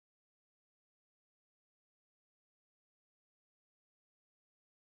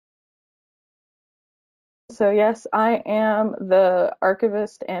So yes, I am the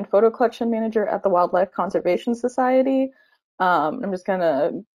archivist and photo collection manager at the Wildlife Conservation Society. I'm just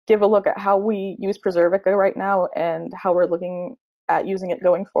gonna give a look at how we use Preservica right now and how we're looking at using it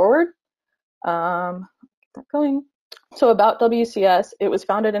going forward. Get that going. So about WCS, it was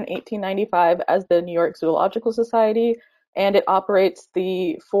founded in 1895 as the New York Zoological Society, and it operates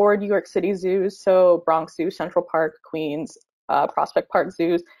the four New York City zoos, so Bronx Zoo, Central Park, Queens, Prospect Park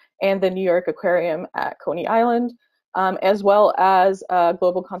zoos, and the New York Aquarium at Coney Island, as well as a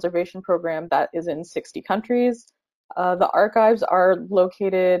global conservation program that is in 60 countries. The archives are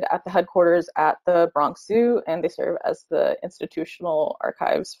located at the headquarters at the Bronx Zoo, and they serve as the institutional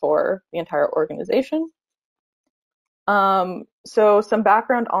archives for the entire organization. So some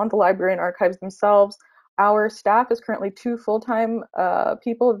background on the library and archives themselves. Our staff is currently two full-time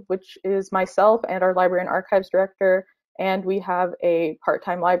people, which is myself and our library and archives director, and we have a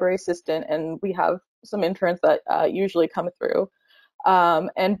part-time library assistant, and we have some interns that usually come through.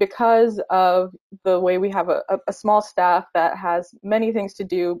 And because of the way we have a small staff that has many things to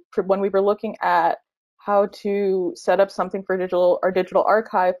do, when we were looking at how to set up something for our digital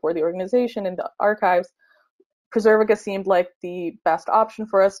archive for the organization and the archives, Preservica seemed like the best option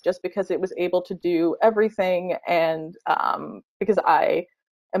for us just because it was able to do everything, and because I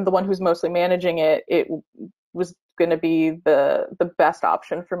am the one who's mostly managing it, it was going to be the best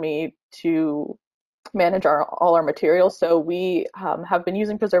option for me to manage all our materials. So we have been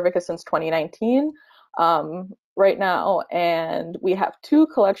using Preservica since 2019 right now, and we have two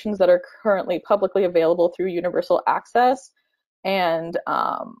collections that are currently publicly available through Universal Access. And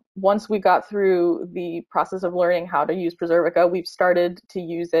once we got through the process of learning how to use Preservica, we've started to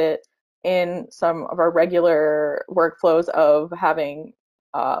use it in some of our regular workflows of having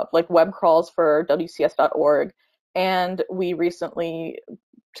like web crawls for WCS.org. And we recently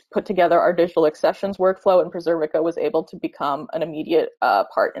put together our digital accessions workflow, and Preservica was able to become an immediate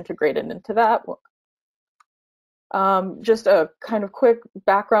part integrated into that. Just a kind of quick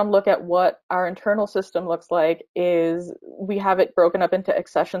background look at what our internal system looks like is we have it broken up into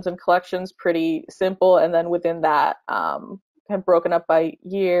accessions and collections, pretty simple, and then within that, kind of broken up by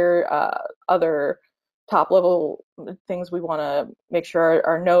year, other top level things we want to make sure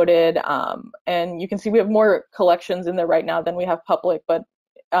are noted. And you can see we have more collections in there right now than we have public, but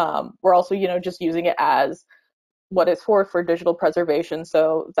we're also, just using it as what it's for digital preservation.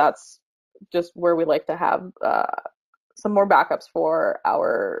 So that's just where we like to have some more backups for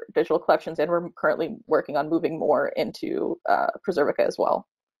our digital collections, and we're currently working on moving more into Preservica as well.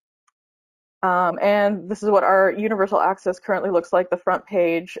 And this is what our universal access currently looks like, the front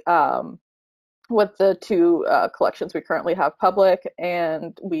page, with the two collections we currently have public,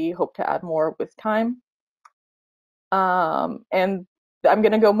 and we hope to add more with time. And I'm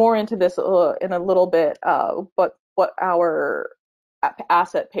going to go more into this in a little bit, but what our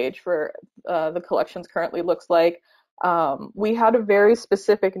asset page for the collections currently looks like. We had a very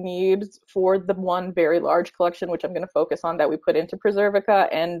specific need for the one very large collection, which I'm going to focus on, that we put into Preservica,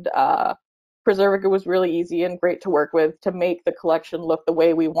 and Preservica was really easy and great to work with to make the collection look the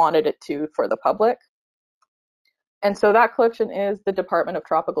way we wanted it to for the public. And so that collection is the Department of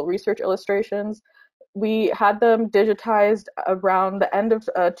Tropical Research illustrations. We had them digitized around the end of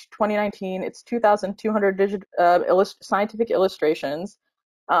 2019. It's 2,200 scientific illustrations.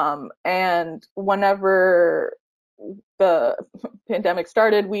 And whenever the pandemic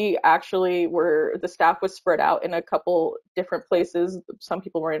started, we actually the staff was spread out in a couple different places. Some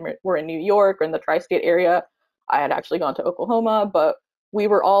people were in New York or in the tri-state area. I had actually gone to Oklahoma, but we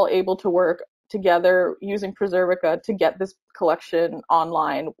were all able to work together using Preservica to get this collection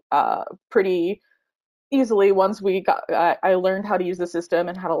online pretty easily. Once I learned how to use the system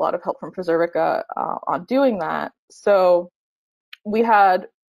and had a lot of help from Preservica on doing that. So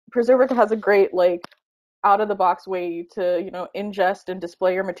Preservica has a great out of the box way to ingest and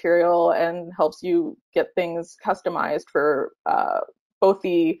display your material, and helps you get things customized for both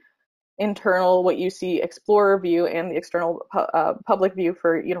the internal, what you see, Explorer view, and the external public view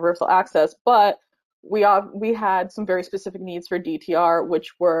for universal access. But we had some very specific needs for DTR,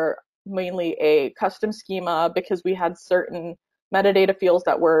 which were mainly a custom schema, because we had certain metadata fields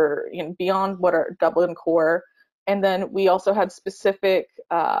that were beyond what are Dublin core. And then we also had specific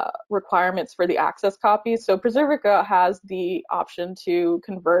requirements for the access copies. So Preservica has the option to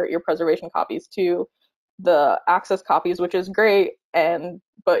convert your preservation copies to the access copies, which is great.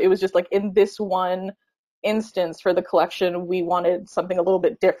 But it was just in this one instance for the collection, we wanted something a little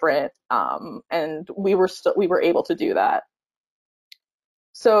bit different, and we were able to do that.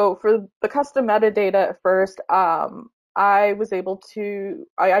 So for the custom metadata at first, I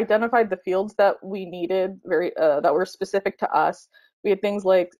identified the fields that we needed that were specific to us. We had things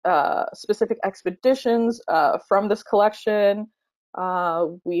like specific expeditions from this collection.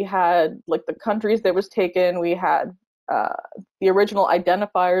 We had like the countries that was taken. We had uh, the original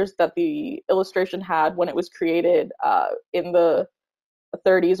identifiers that the illustration had when it was created in the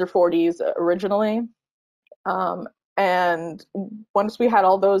 30s or 40s originally. Um, and once we had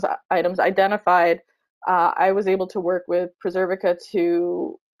all those items identified, I was able to work with Preservica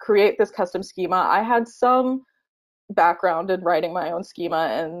to create this custom schema. I had some background in writing my own schema,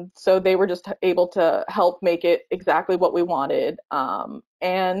 and so they were just able to help make it exactly what we wanted.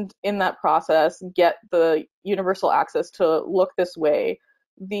 And in that process, get the universal access to look this way.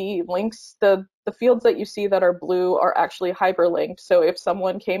 The links, the fields that you see that are blue are actually hyperlinked. So if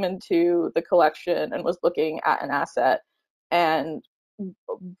someone came into the collection and was looking at an asset and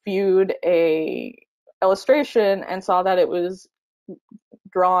viewed a illustration and saw that it was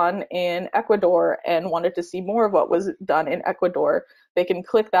drawn in Ecuador and wanted to see more of what was done in Ecuador, they can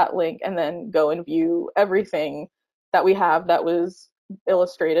click that link and then go and view everything that we have that was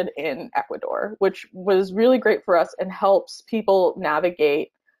illustrated in Ecuador, which was really great for us and helps people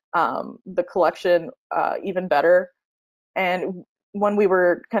navigate the collection even better. And when we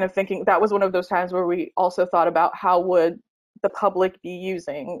were kind of thinking, that was one of those times where we also thought about how would the public be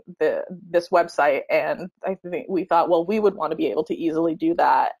using this website, and I think we thought, well, we would want to be able to easily do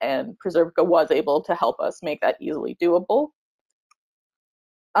that, and Preservica was able to help us make that easily doable.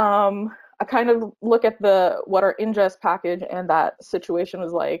 I kind of look at the what our ingest package and that situation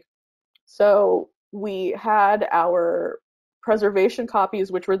was like. So we had our preservation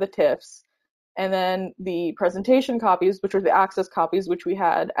copies, which were the TIFFs, and then the presentation copies, which were the access copies, which we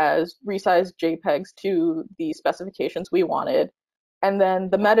had as resized JPEGs to the specifications we wanted. And then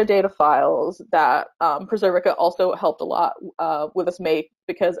the metadata files that Preservica also helped a lot with us make,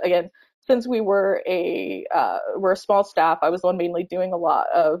 because again, since we're a small staff, I was the one mainly doing a lot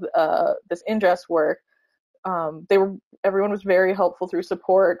of this ingest work. Everyone was very helpful through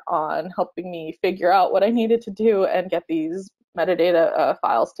support on helping me figure out what I needed to do and get these metadata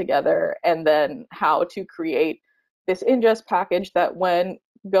files together, and then how to create this ingest package that, when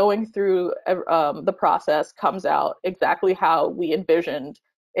going through the process, comes out exactly how we envisioned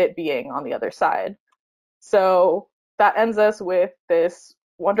it being on the other side. So that ends us with this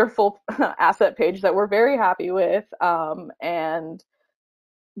wonderful asset page that we're very happy with, and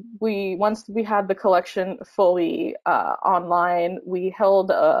once we had the collection fully online, we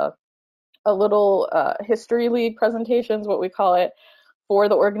held a little history league presentations, what we call it, for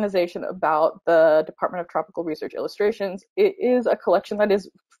the organization about the Department of Tropical Research illustrations. It is a collection that is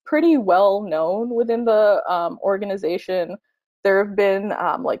pretty well known within the organization. There have been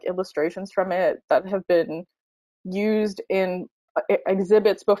like illustrations from it that have been used in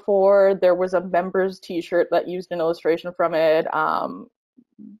exhibits before. There was a members t-shirt that used an illustration from it.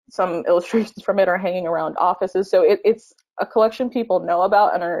 Some illustrations from it are hanging around offices. So it's a collection people know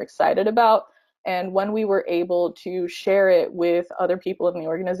about and are excited about. And when we were able to share it with other people in the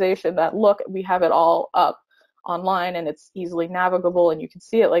organization, that look, we have it all up online and it's easily navigable and you can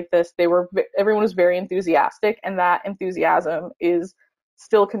see it like this, everyone was very enthusiastic, and that enthusiasm is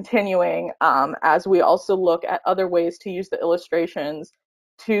still continuing as we also look at other ways to use the illustrations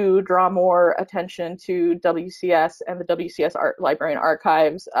to draw more attention to WCS and the WCS Library and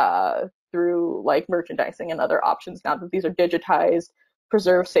Archives through like merchandising and other options, now that these are digitized,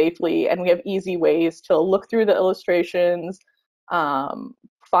 preserved safely, and we have easy ways to look through the illustrations,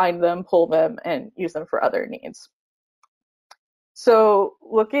 find them, pull them, and use them for other needs. So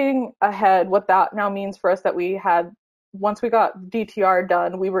looking ahead, what that now means for us, that we had, once we got DTR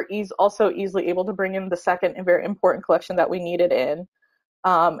done, we were also easily able to bring in the second and very important collection that we needed in.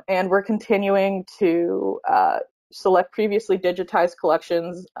 And we're continuing to select previously digitized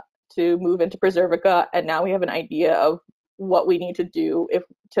collections to move into Preservica, and now we have an idea of what we need to do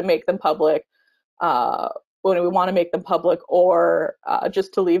to make them public, when we want to make them public, or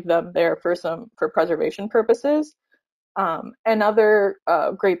just to leave them there for preservation purposes. Another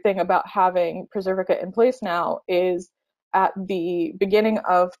great thing about having Preservica in place now is, at the beginning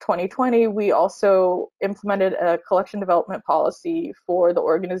of 2020, we also implemented a collection development policy for the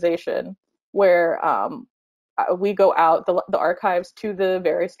organization, where we go out, the archives, to the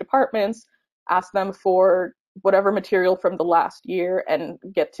various departments, ask them for whatever material from the last year, and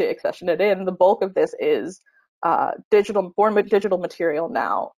get to accession it in. The bulk of this is digital material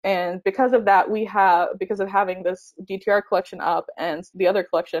now, and because of that, because of having this DTR collection up and the other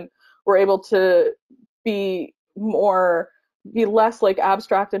collection, we're able to be more be less like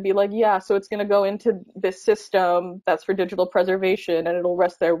abstract and be like, yeah, so it's going to go into this system that's for digital preservation and it'll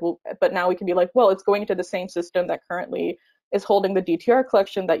rest there. But now we can be like, well, it's going into the same system that currently is holding the DTR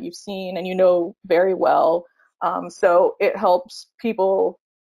collection that you've seen and you know very well. So it helps people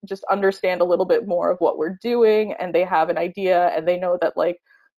just understand a little bit more of what we're doing, and they have an idea and they know that like,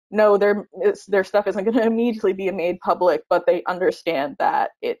 no, their stuff isn't going to immediately be made public, but they understand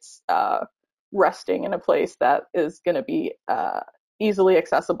that it's resting in a place that is going to be easily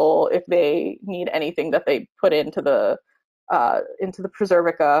accessible if they need anything that they put into the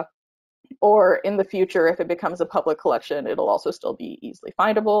Preservica, or in the future if it becomes a public collection, it'll also still be easily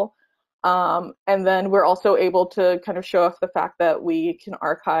findable. And then we're also able to kind of show off the fact that we can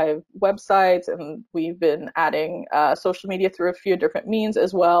archive websites, and we've been adding social media through a few different means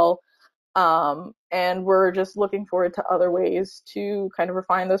as well. And we're just looking forward to other ways to kind of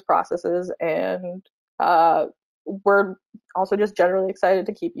refine those processes. And we're also just generally excited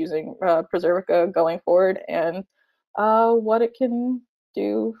to keep using Preservica going forward, and what it can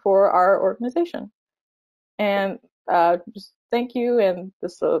do for our organization. And just thank you, and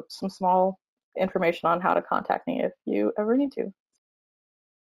this some small information on how to contact me if you ever need to.